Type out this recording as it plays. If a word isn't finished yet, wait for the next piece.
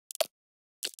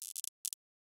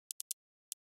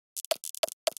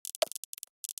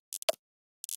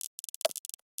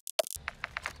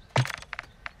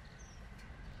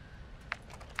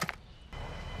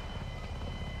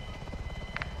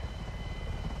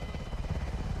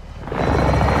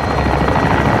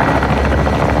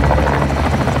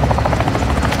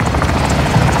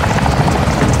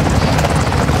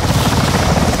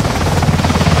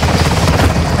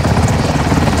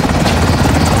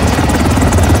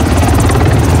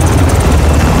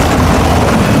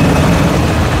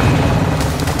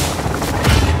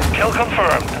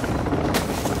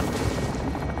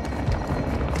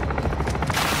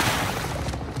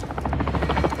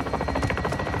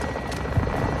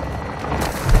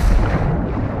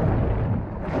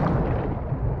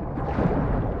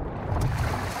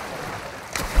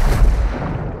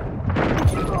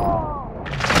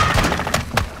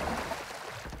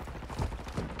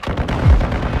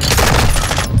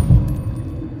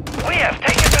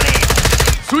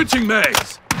Switching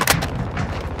mags!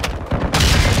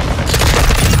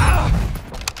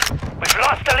 We've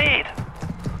lost the lead!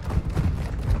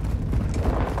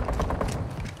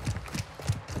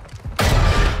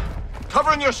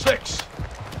 Covering your six!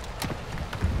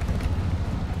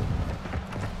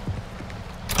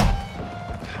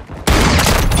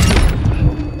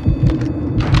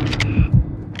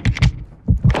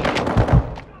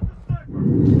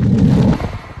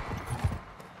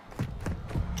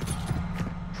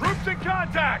 Troops in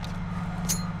contact!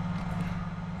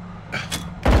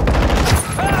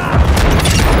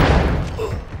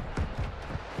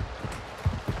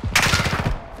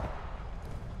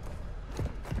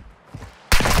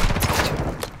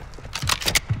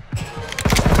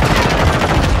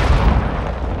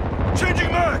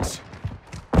 Changing mags!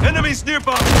 Enemies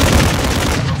nearby!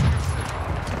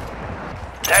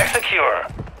 Tag secure.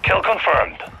 Kill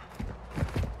confirmed.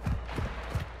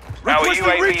 Our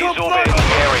UAV is orbiting the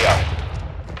area.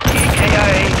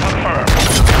 EKIA confirmed.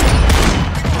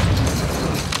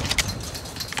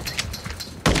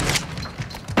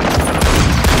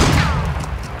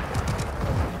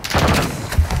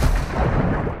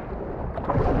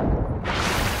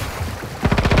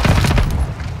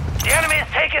 The enemy is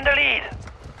taking the lead.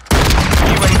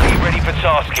 UAV ready for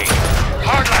tasking.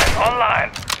 Hardline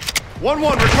online.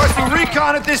 1-1 requesting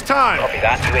recon at this time! Copy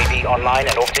that. UAV online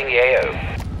and orbiting the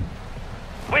AO.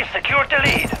 We've secured the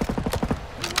lead.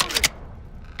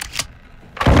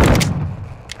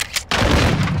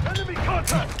 Enemy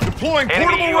contact! Deploying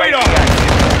Enemy portable UAV radar!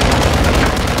 active.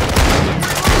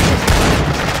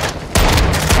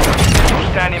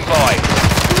 Standing by.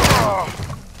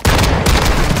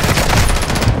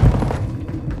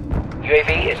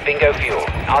 UAV is bingo fuel.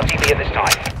 RTB at this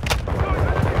time.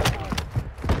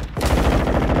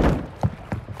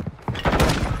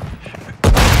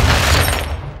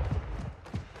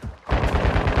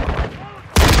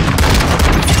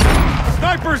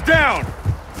 Snipers down!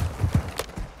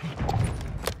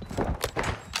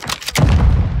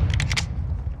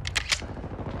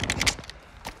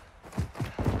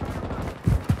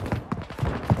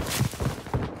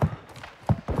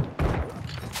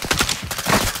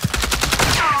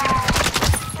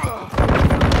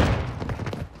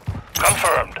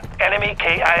 Confirmed. Enemy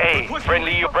KIA.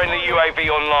 Friendly UAV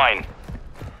online.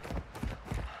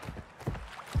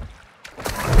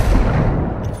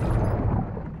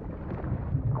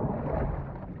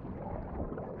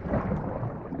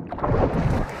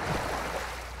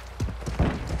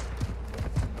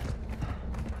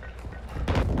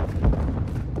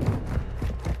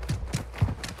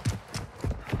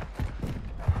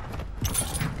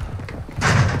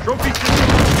 Trophy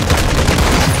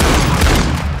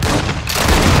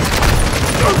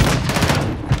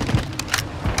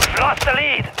We've lost the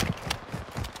lead.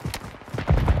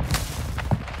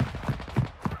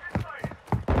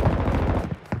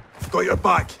 got your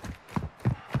back!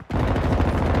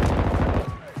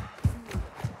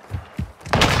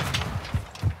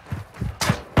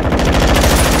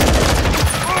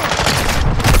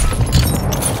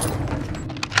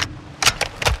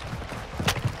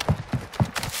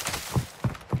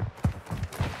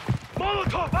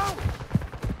 Molotov out!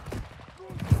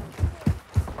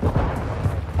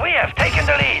 We have taken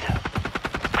the lead.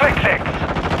 Quick fix.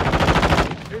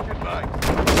 Changing mags.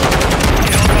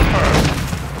 Kill confirmed.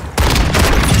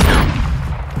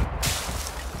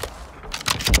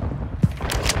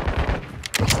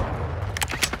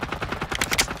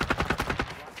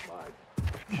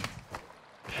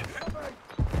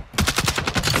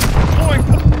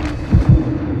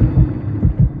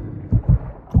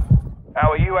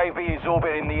 Our UAV is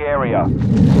orbiting the area.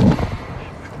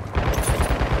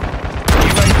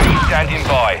 UAV standing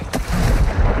by.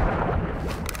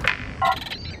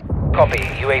 Copy.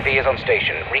 UAV is on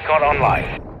station. Recon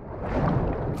online.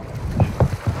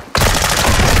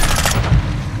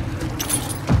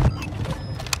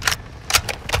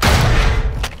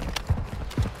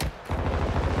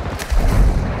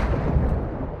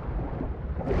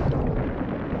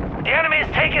 The enemy is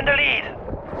taking the lead.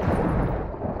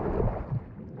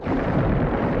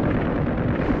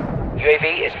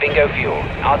 UAV is bingo fuel.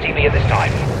 RTB at this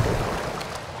time.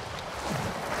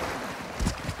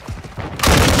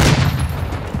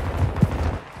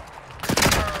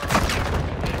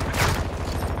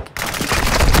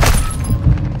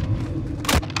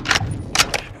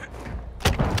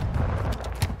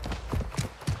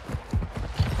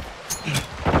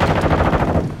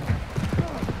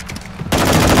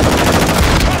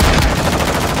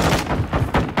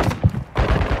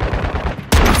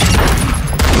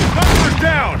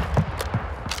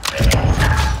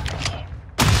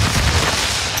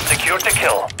 Secure to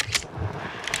kill.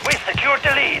 We secured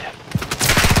the lead.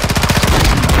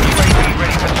 UAV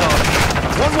ready for tasking.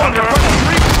 1-1, requesting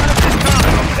recon at this time.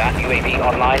 Copy that. UAV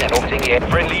online and orbiting the air.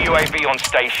 Friendly UAV on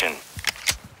station.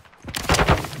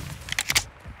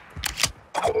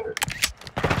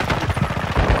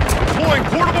 Deploying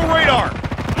portable radar.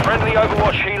 Friendly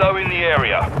Overwatch helo in the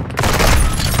area.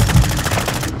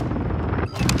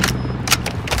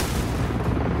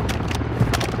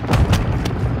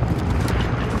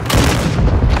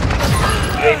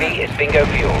 UAV is bingo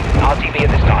fuel. RTB at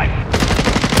this time.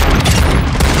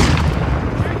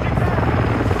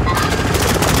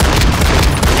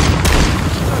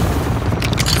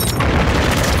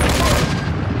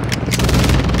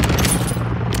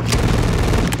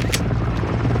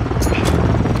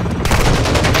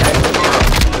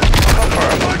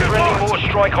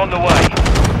 Strike on the way.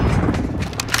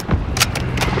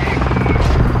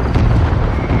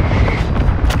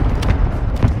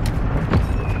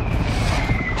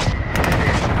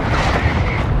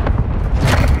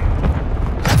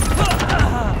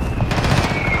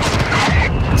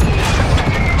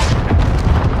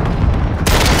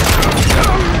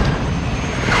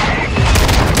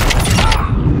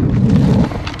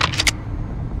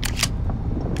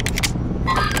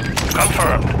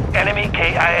 Confirmed. Enemy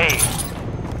KIA.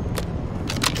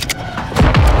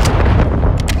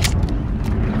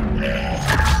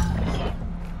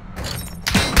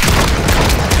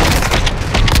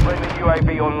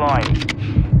 UAV online.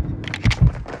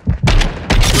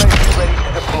 Ready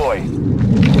to deploy.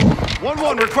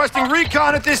 1-1, requesting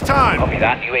recon at this time. Copy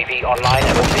that. UAV online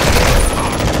and orbiting.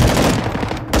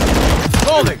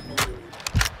 Holding.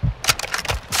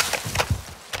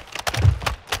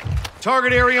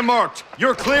 Target area marked.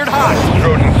 You're cleared hot.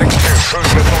 Trojan 6-2,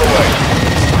 cruise missile away.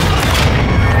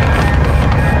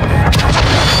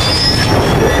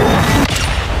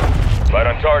 Right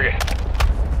on target.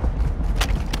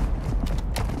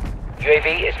 UAV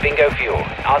is bingo fuel.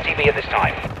 RTB at this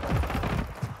time.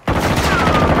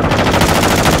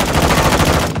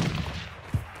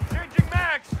 Changing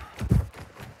max.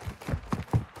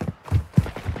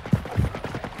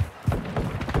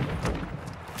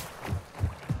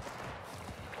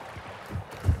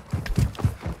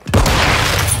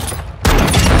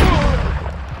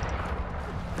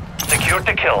 Secured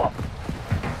the kill.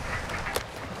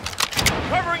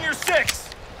 Covering your 6.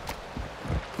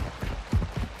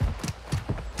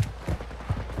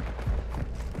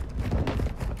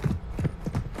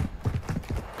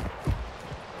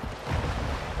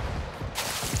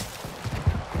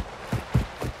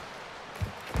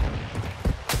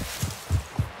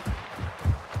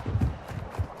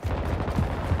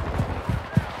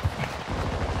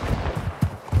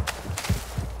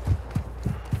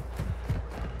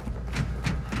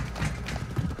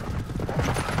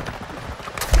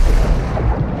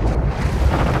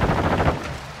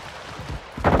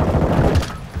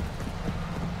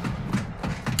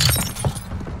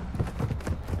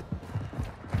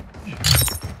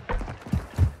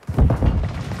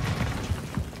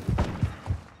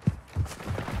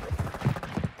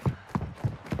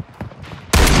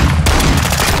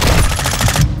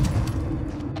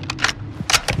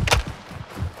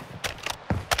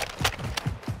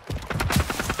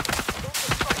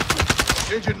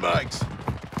 Engine mags.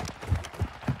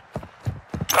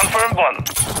 Confirmed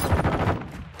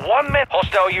 1 minute.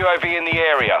 Hostile UAV in the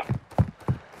area.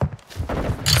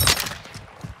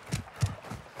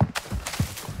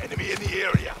 Enemy in the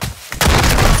area.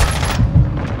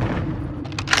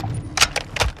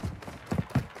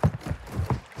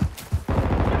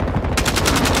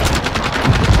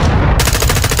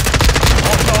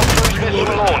 Hostile cruise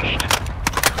missile launched.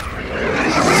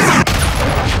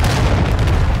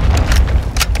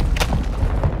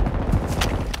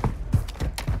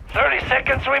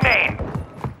 Seconds remain.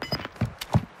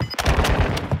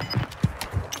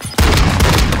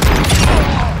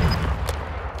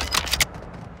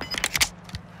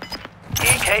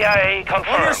 EKIA confirmed.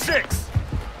 On your 6.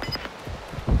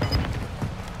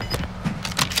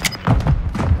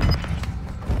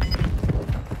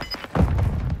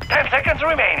 Ten seconds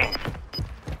remaining.